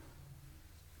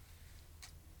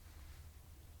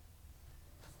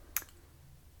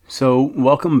So,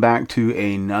 welcome back to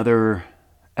another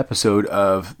episode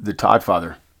of the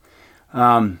ToddFather.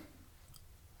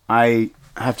 I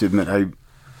have to admit, I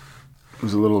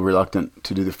was a little reluctant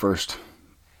to do the first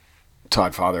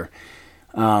ToddFather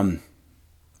and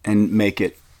make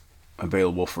it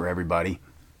available for everybody.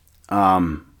 But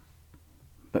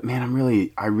man, I'm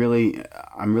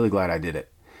really glad I did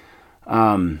it.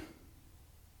 I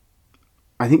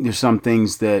think there's some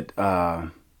things that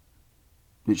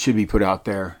that should be put out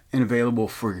there and available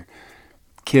for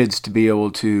kids to be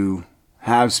able to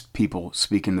have people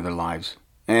speak into their lives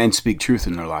and speak truth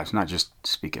in their lives, not just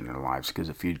speak into their lives. Because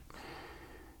if you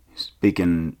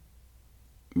speaking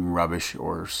rubbish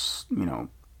or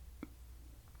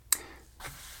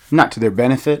not to their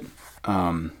benefit,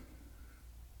 I'm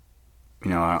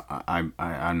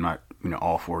not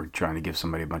all for trying to give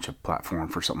somebody a bunch of platform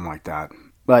for something like that,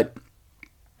 but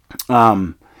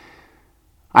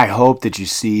I hope that you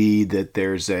see that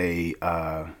there's a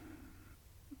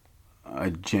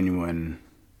genuine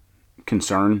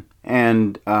concern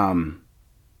and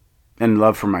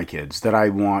love for my kids that I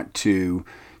want to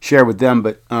share with them.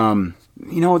 But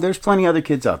there's plenty of other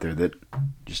kids out there that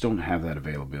just don't have that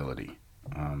availability,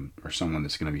 or someone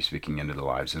that's going to be speaking into their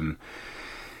lives, and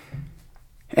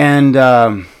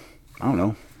I don't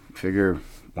know, figure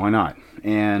why not.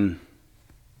 And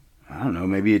I don't know,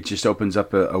 maybe it just opens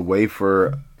up a way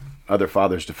for other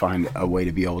fathers to find a way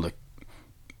to be able to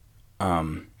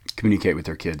communicate with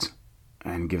their kids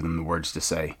and give them the words to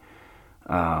say.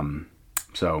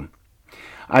 So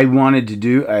I wanted to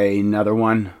do another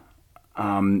one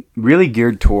really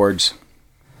geared towards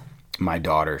my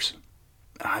daughters.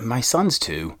 My sons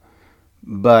too,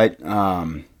 but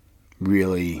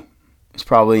really it's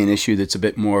probably an issue that's a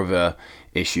bit more of a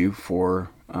issue for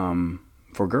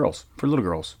girls, for little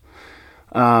girls.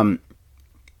 And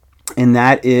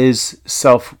that is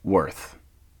self-worth.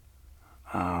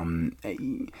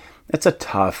 That's a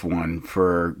tough one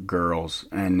for girls,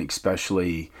 and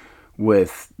especially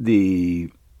with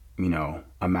the,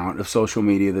 amount of social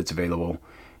media that's available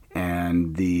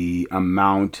and the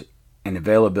amount and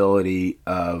availability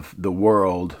of the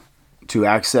world to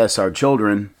access our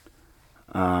children,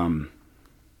 and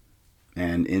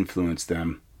influence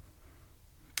them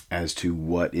as to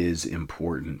what is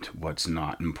important, what's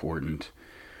not important,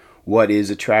 what is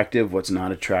attractive, what's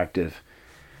not attractive.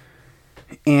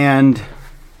 And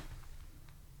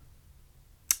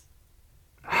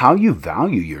how you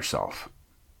value yourself.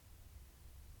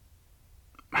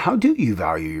 How do you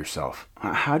value yourself?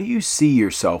 How do you see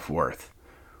your self-worth?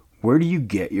 Where do you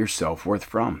get your self-worth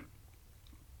from?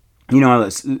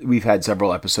 We've had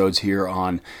several episodes here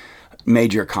on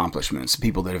major accomplishments,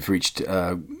 people that have reached,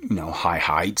 high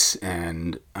heights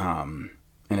and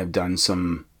have done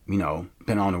some,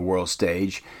 been on a world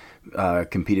stage,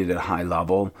 competed at a high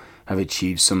level, have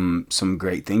achieved some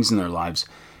great things in their lives.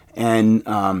 And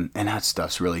that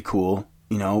stuff's really cool,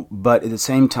 but at the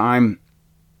same time,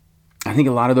 I think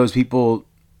a lot of those people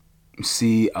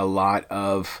see a lot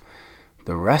of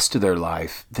the rest of their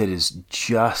life that is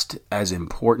just as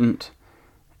important,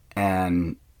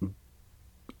 and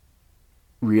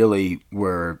really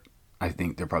where I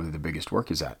think they're probably the biggest work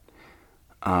is at.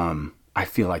 I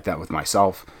feel like that with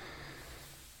myself.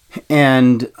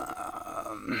 And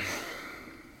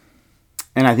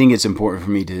I think it's important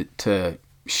for me to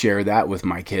share that with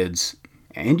my kids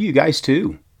and you guys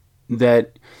too,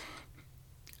 that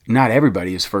not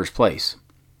everybody is first place,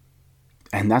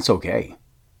 and that's okay.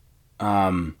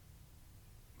 The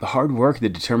hard work, the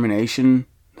determination,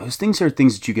 those things are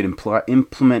things that you can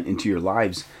implement into your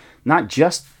lives, not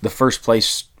just the first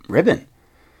place ribbon.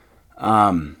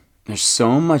 There's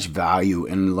so much value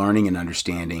in learning and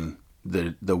understanding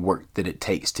the work that it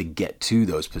takes to get to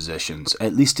those positions,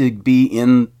 at least to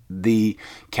be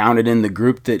counted in the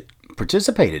group that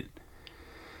participated.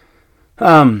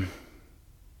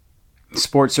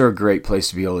 Sports are a great place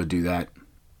to be able to do that.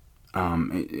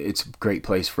 It's a great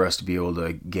place for us to be able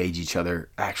to gauge each other,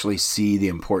 actually see the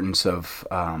importance of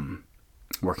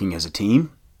working as a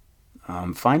team,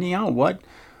 finding out what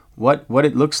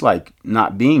it looks like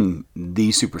not being the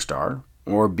superstar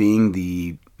or being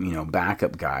the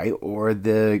backup guy or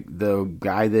the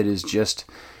guy that is just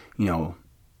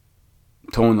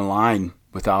towing the line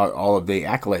without all of the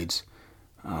accolades.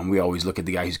 We always look at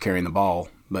the guy who's carrying the ball,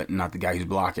 but not the guy who's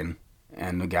blocking.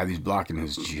 And the guy who's blocking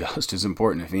is just as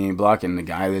important. If he ain't blocking, the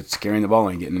guy that's carrying the ball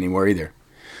ain't getting anywhere either.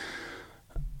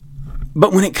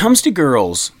 But when it comes to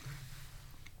girls,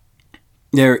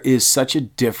 there is such a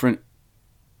different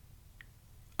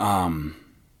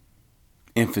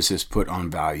emphasis put on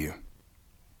value,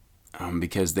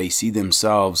 because they see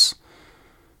themselves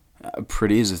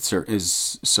Pretty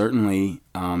is certainly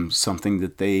something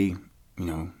that they,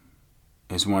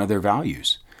 is one of their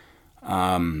values.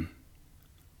 And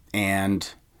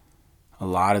a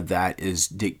lot of that is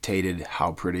dictated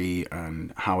how pretty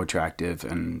and how attractive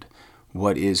and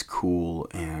what is cool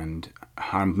and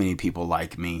how many people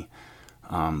like me.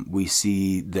 We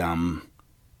see them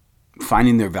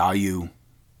finding their value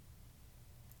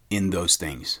in those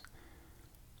things.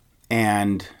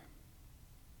 And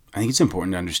I think it's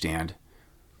important to understand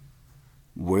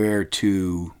where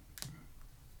to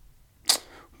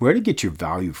get your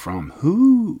value from.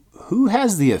 Who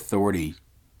has the authority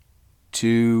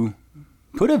to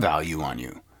put a value on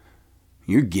you?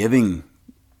 You're giving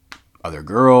other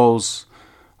girls,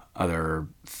 other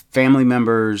family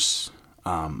members,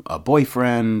 a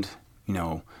boyfriend,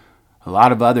 a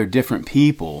lot of other different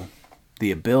people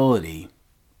the ability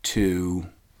to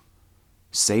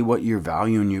say what your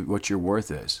value and what your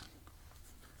worth is.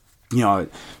 Kind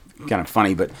of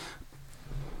funny, but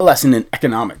a lesson in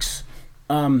economics.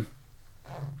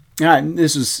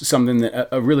 This is something that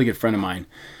a really good friend of mine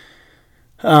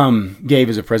gave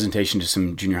as a presentation to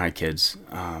some junior high kids.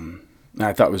 And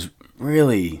I thought was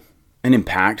really an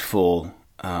impactful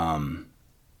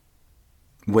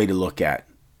way to look at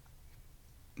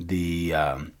the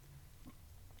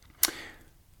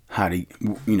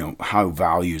how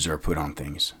values are put on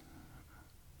things.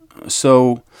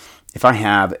 So if I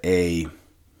have a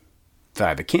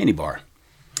candy bar,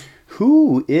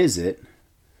 who is it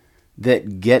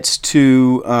that gets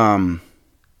to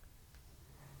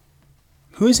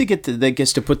that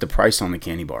gets to put the price on the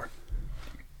candy bar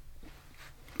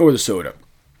or the soda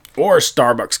or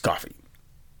Starbucks coffee?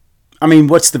 I mean,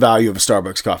 what's the value of a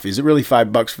Starbucks coffee? Is it really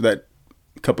 $5 for that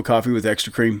cup of coffee with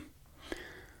extra cream?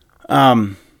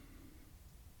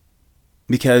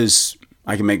 Because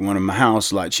I can make one in my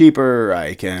house a lot cheaper.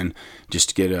 I can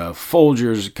just get a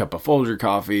cup of Folgers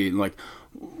coffee. Like,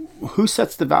 who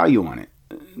sets the value on it?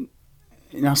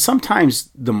 Now, sometimes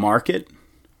the market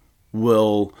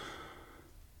will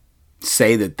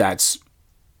say that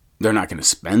they're not going to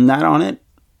spend that on it.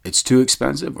 It's too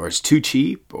expensive or it's too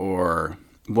cheap or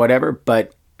whatever.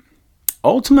 But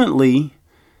ultimately,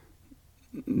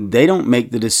 they don't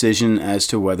make the decision as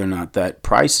to whether or not that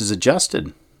price is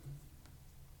adjusted.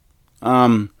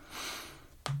 I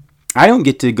don't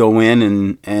get to go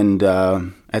in and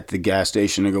at the gas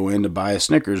station to go in to buy a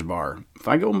Snickers bar. If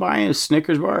I go and buy a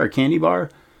Snickers bar or a candy bar,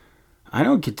 I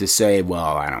don't get to say,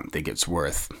 well, I don't think it's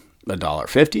worth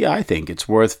 $1.50. I think it's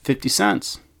worth 50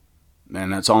 cents.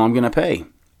 And that's all I'm going to pay.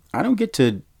 I don't get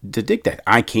to dictate.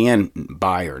 I can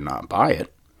buy or not buy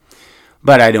it,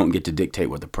 but I don't get to dictate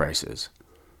what the price is.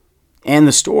 And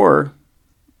the store,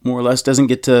 more or less, doesn't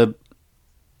get to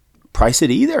price it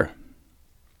either.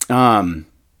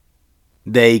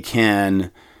 They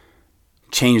can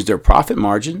change their profit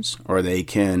margins or they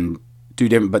can do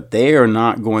different, but they are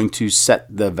not going to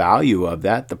set the value of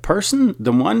that.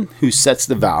 The one who sets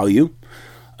the value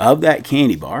of that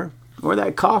candy bar or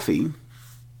that coffee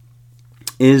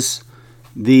is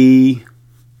the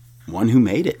one who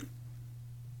made it.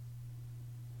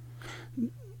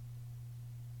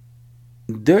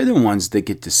 They're the ones that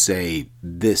get to say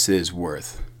this is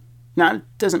worth. Now, it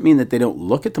doesn't mean that they don't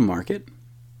look at the market.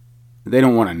 They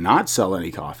don't want to not sell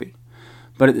any coffee.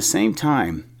 But at the same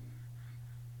time,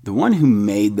 the one who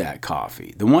made that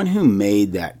coffee, the one who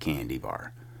made that candy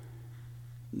bar,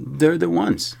 they're the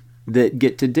ones that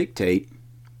get to dictate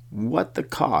what the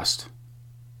cost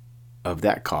of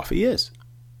that coffee is.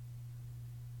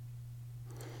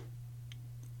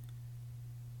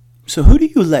 So who do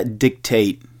you let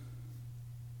dictate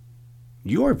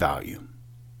your value?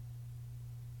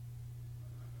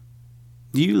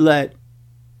 Do you let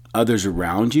others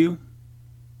around you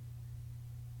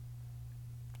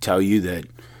tell you that,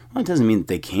 well, it doesn't mean that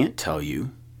they can't tell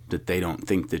you that they don't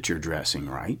think that you're dressing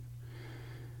right.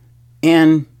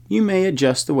 And you may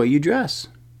adjust the way you dress.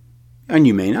 And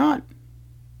you may not.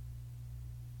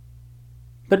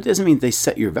 But it doesn't mean they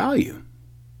set your value.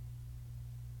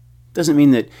 It doesn't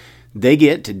mean that they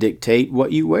get to dictate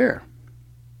what you wear.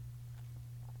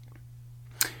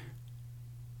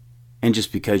 And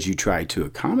just because you try to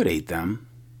accommodate them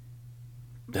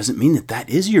doesn't mean that that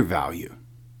is your value.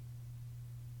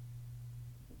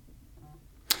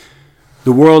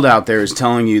 The world out there is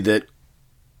telling you that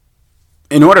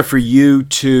in order for you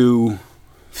to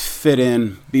fit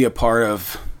in, be a part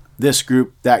of this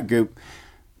group, that group,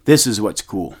 this is what's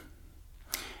cool.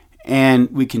 And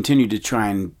we continue to try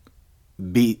and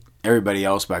beat everybody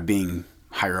else by being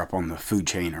higher up on the food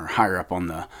chain or higher up on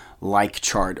the like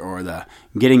chart or the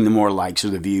getting the more likes or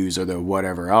the views or the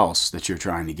whatever else that you're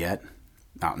trying to get.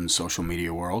 out in the social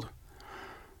media world.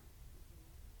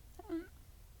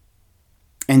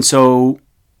 And so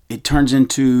it turns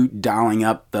into dialing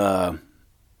up the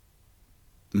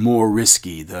more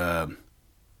risky, the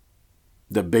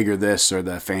bigger this or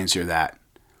the fancier that.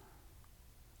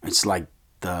 It's like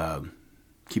the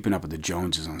keeping up with the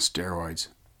Joneses on steroids.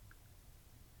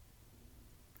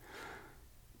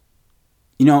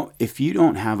 You know, if you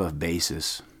don't have a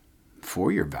basis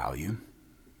for your value,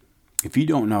 if you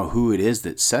don't know who it is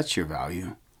that sets your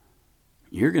value,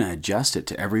 you're going to adjust it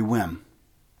to every whim.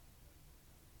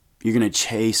 You're going to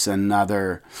chase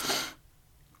another,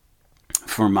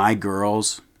 for my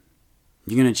girls,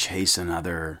 you're going to chase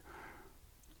another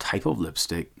type of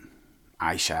lipstick,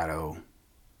 eyeshadow,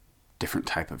 different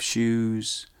type of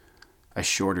shoes, a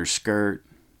shorter skirt,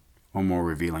 or more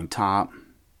revealing top.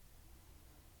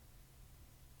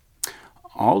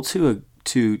 All to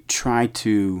try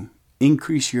to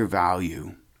increase your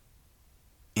value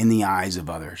in the eyes of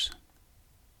others.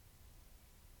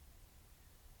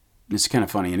 It's kind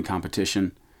of funny in a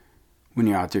competition when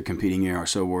you're out there competing, you are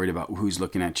so worried about who's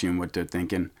looking at you and what they're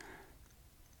thinking.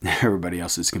 Everybody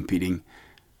else is competing.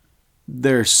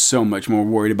 They're so much more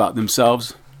worried about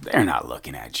themselves. They're not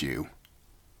looking at you.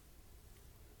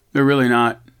 They're really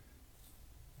not.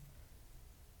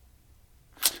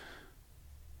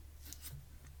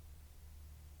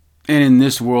 And in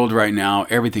this world right now,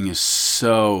 everything is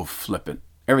so flippant.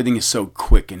 Everything is so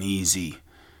quick and easy.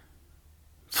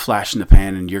 Flash in the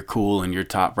pan and you're cool and you're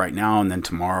top right now, and then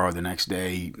tomorrow or the next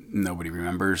day, nobody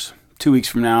remembers. 2 weeks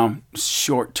from now,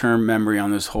 short-term memory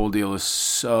on this whole deal is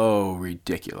so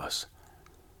ridiculous.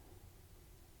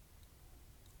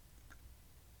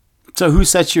 So who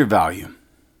sets your value?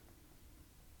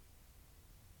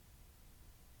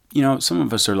 You know, some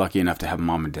of us are lucky enough to have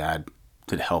mom and dad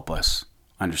that help us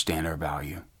understand our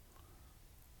value.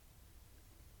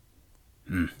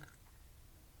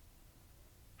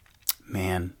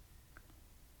 Man,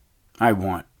 I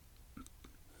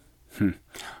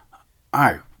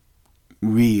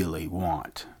really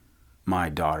want my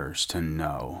daughters to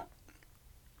know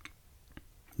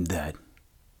that,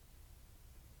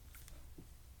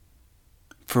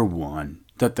 for one,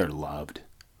 that they're loved.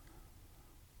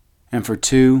 And for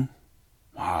two,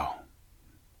 wow,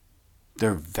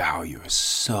 their value is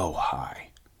so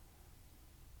high.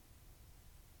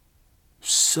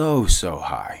 So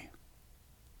high.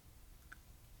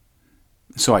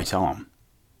 So I tell them.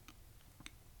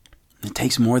 It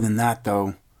takes more than that,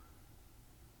 though.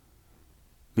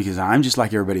 Because I'm just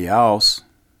like everybody else.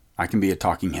 I can be a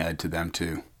talking head to them,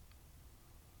 too.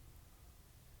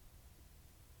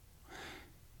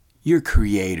 Your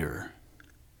Creator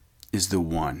is the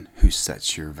one who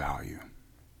sets your value.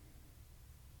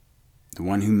 The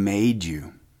one who made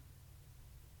you.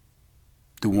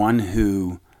 The one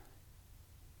who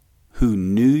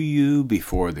knew you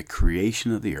before the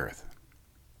creation of the earth.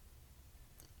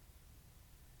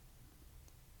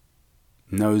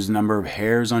 Knows the number of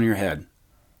hairs on your head.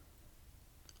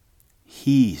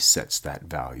 He sets that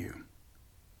value.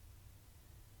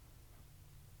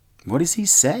 What does he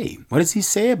say? What does he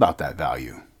say about that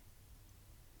value?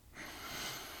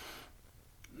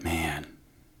 Man.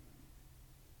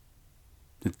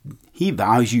 He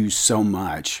values you so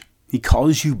much. He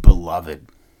calls you beloved.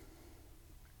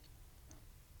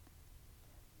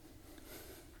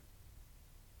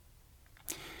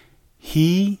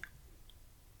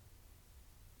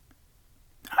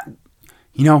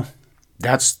 You know,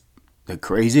 that's the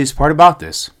craziest part about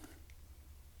this.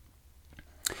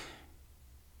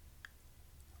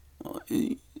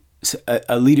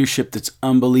 A leadership that's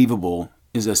unbelievable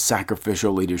is a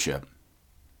sacrificial leadership.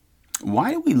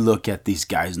 Why do we look at these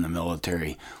guys in the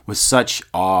military with such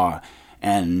awe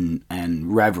and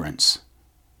reverence?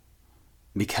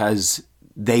 Because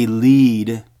they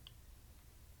lead,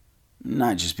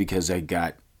 not just because they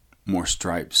got more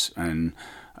stripes and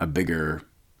a bigger,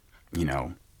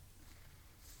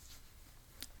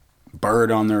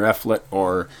 bird on their epaulette,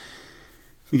 or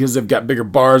because they've got bigger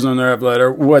bars on their epaulette,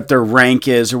 or what their rank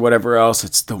is, or whatever else.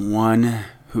 It's the one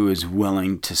who is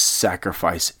willing to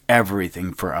sacrifice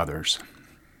everything for others.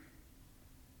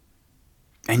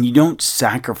 And you don't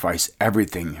sacrifice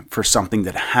everything for something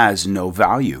that has no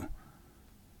value.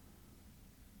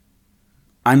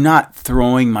 I'm not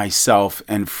throwing myself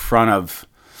in front of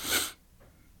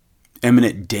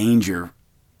imminent danger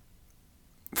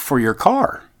for your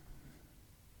car.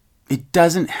 It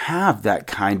doesn't have that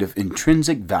kind of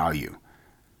intrinsic value.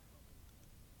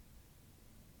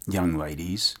 Young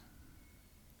ladies,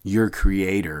 your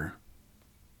Creator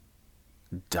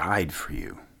died for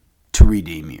you to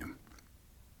redeem you.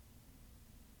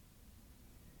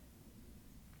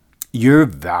 Your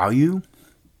value,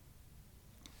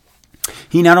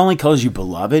 he not only calls you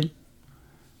beloved,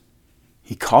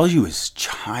 he calls you his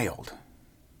child.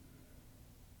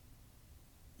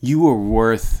 You are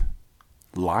worth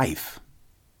life,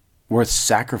 worth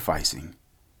sacrificing.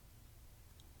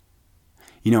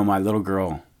 You know, my little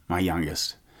girl, my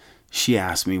youngest, she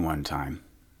asked me one time,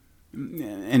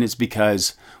 and it's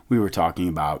because we were talking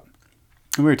about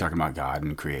God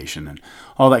and creation and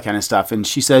all that kind of stuff. And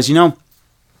she says, you know,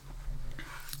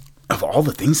 of all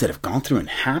the things that have gone through and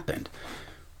happened,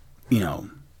 you know,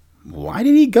 why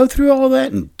did he go through all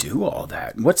that and do all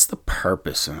that? What's the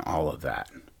purpose in all of that?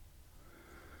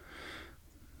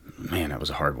 Man, that was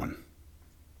a hard one.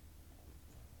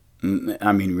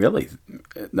 I mean, really,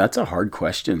 that's a hard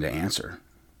question to answer.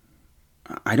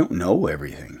 I don't know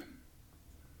everything.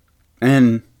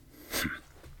 And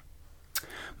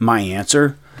my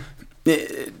answer,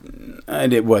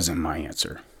 it wasn't my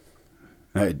answer.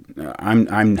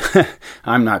 I'm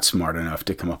I'm not smart enough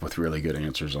to come up with really good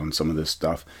answers on some of this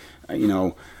stuff. You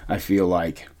know, I feel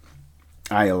like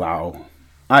I allow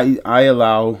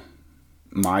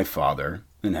my Father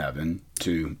in heaven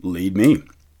to lead me.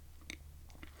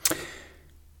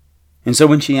 And so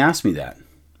when she asked me that,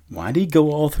 why did he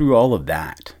go all through all of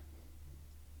that?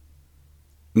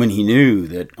 When he knew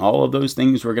that all of those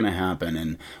things were going to happen,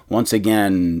 and once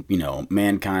again, you know,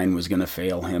 mankind was going to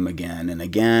fail him again and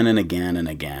again and again and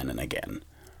again and again.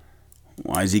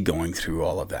 Why is he going through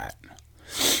all of that?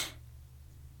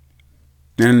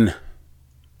 And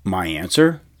my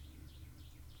answer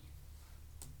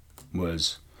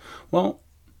was, well,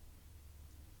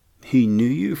 he knew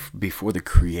you before the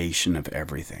creation of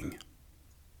everything.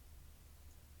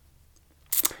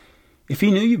 If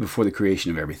he knew you before the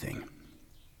creation of everything,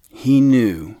 he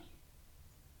knew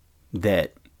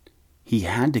that he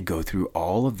had to go through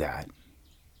all of that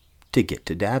to get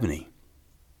to Dabney.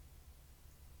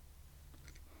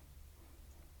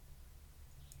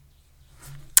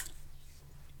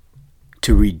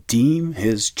 To redeem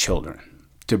his children,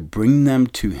 to bring them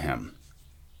to him.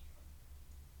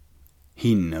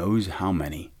 He knows how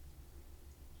many.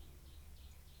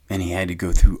 And he had to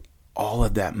go through all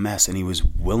of that mess, and he was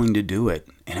willing to do it,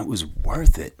 and it was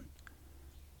worth it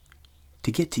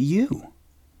to get to you.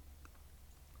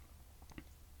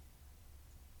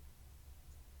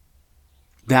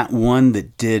 That one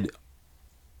that did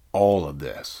all of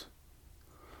this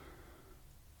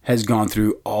has gone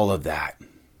through all of that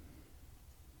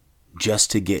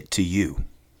just to get to you.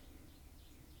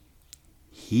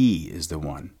 He is the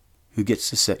one who gets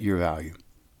to set your value.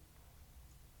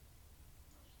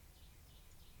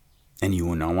 And you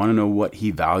will not want to know what he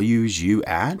values you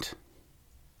at?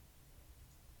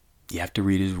 You have to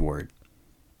read his word.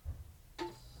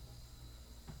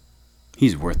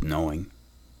 He's worth knowing.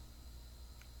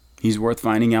 He's worth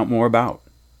finding out more about.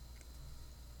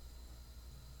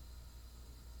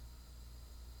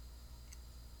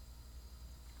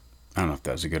 I don't know if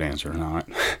that was a good answer or not.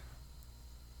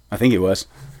 I think it was.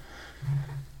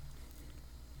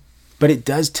 But it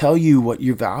does tell you what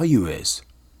your value is.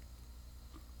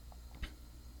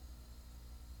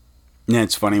 And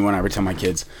it's funny when I would tell my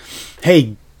kids,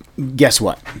 hey, guess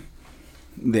what?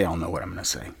 They all know what I'm going to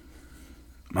say.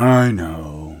 I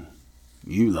know.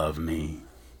 You love me.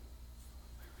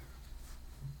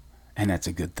 And that's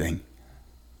a good thing.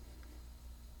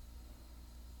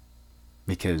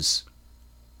 Because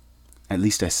at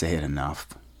least I say it enough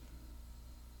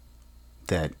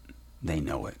that they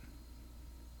know it.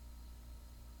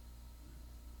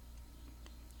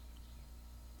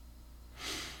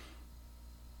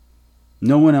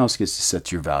 No one else gets to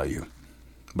set your value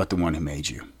but the one who made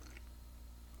you.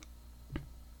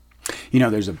 You know,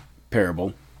 there's a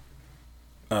parable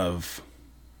of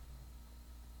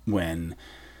when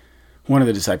one of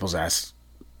the disciples asked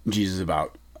Jesus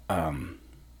about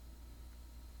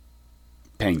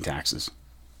paying taxes.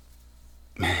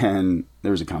 And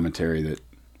there was a commentary that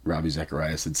Robbie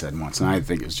Zacharias had said once, and I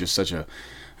think it was just such an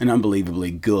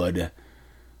unbelievably good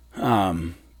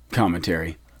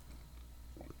commentary.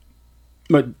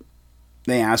 But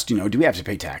they asked, do we have to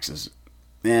pay taxes?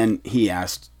 And he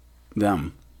asked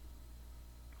them,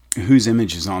 whose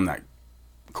image is on that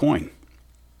coin?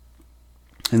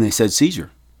 And they said,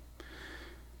 Caesar.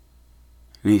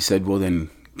 And he said, well, then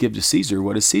give to Caesar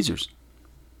what is Caesar's.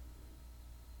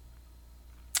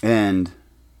 And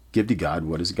give to God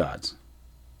what is God's.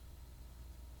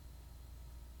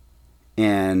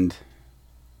 And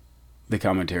the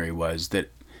commentary was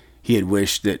that he had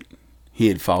wished that he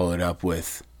had followed up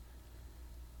with,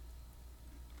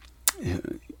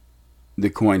 the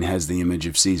coin has the image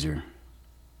of Caesar.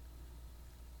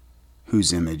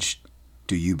 Whose image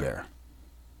do you bear?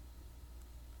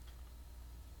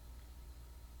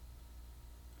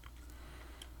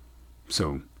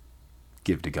 So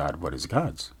give to God what is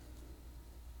God's.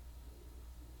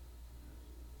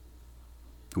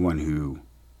 The one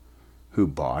who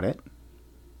bought it,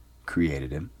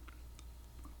 created him,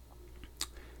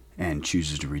 and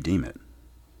chooses to redeem it.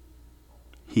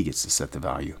 He gets to set the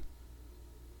value.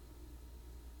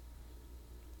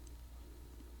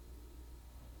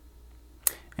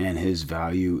 And his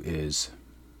value is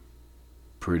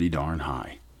pretty darn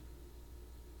high.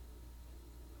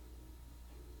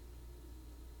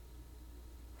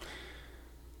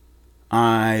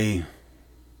 I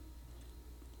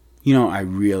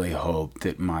really hope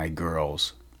that my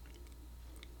girls,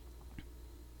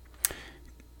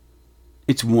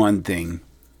 it's one thing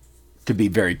to be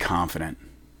very confident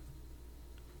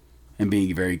and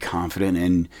being very confident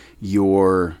in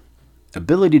your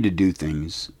ability to do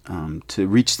things, to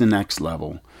reach the next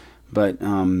level. But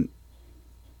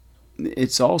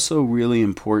it's also really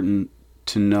important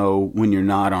to know when you're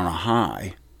not on a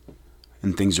high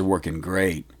and things are working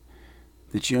great,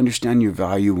 that you understand your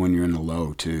value when you're in the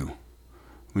low too.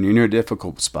 When you're in a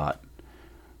difficult spot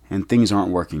and things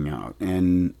aren't working out,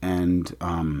 and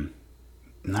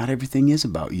not everything is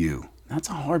about you. That's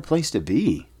a hard place to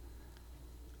be.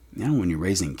 When you're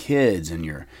raising kids and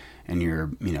you're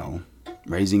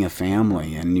raising a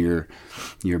family and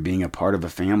you're being a part of a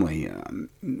family,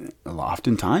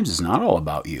 oftentimes it's not all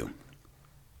about you.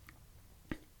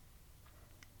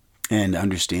 And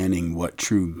understanding what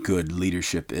true good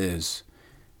leadership is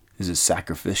a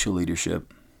sacrificial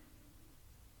leadership.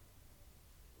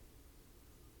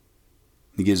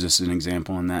 He gives us an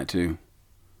example on that too.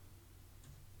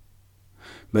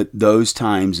 But those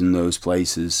times and those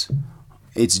places,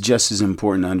 it's just as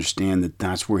important to understand that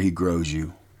that's where he grows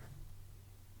you.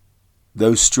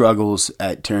 Those struggles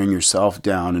at tearing yourself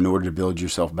down in order to build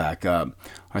yourself back up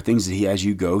are things that he has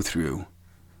you go through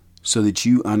so that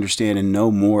you understand and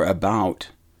know more about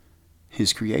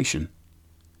his creation,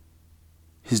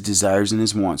 his desires and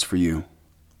his wants for you.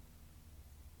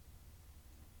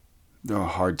 There are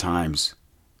hard times,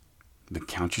 but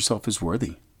count yourself as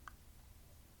worthy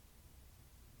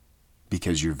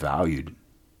because you're valued,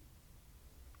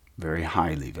 very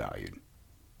highly valued,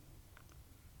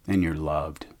 and you're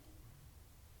loved.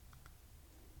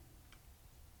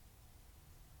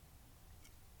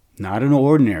 Not an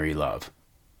ordinary love,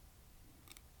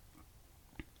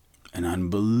 an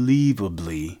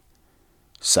unbelievably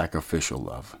sacrificial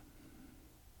love.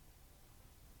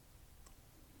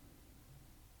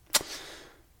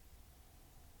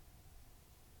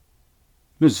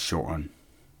 This is a short one,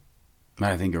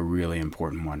 but I think a really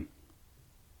important one.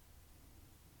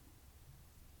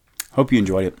 Hope you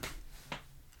enjoyed it.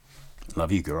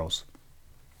 Love you, girls.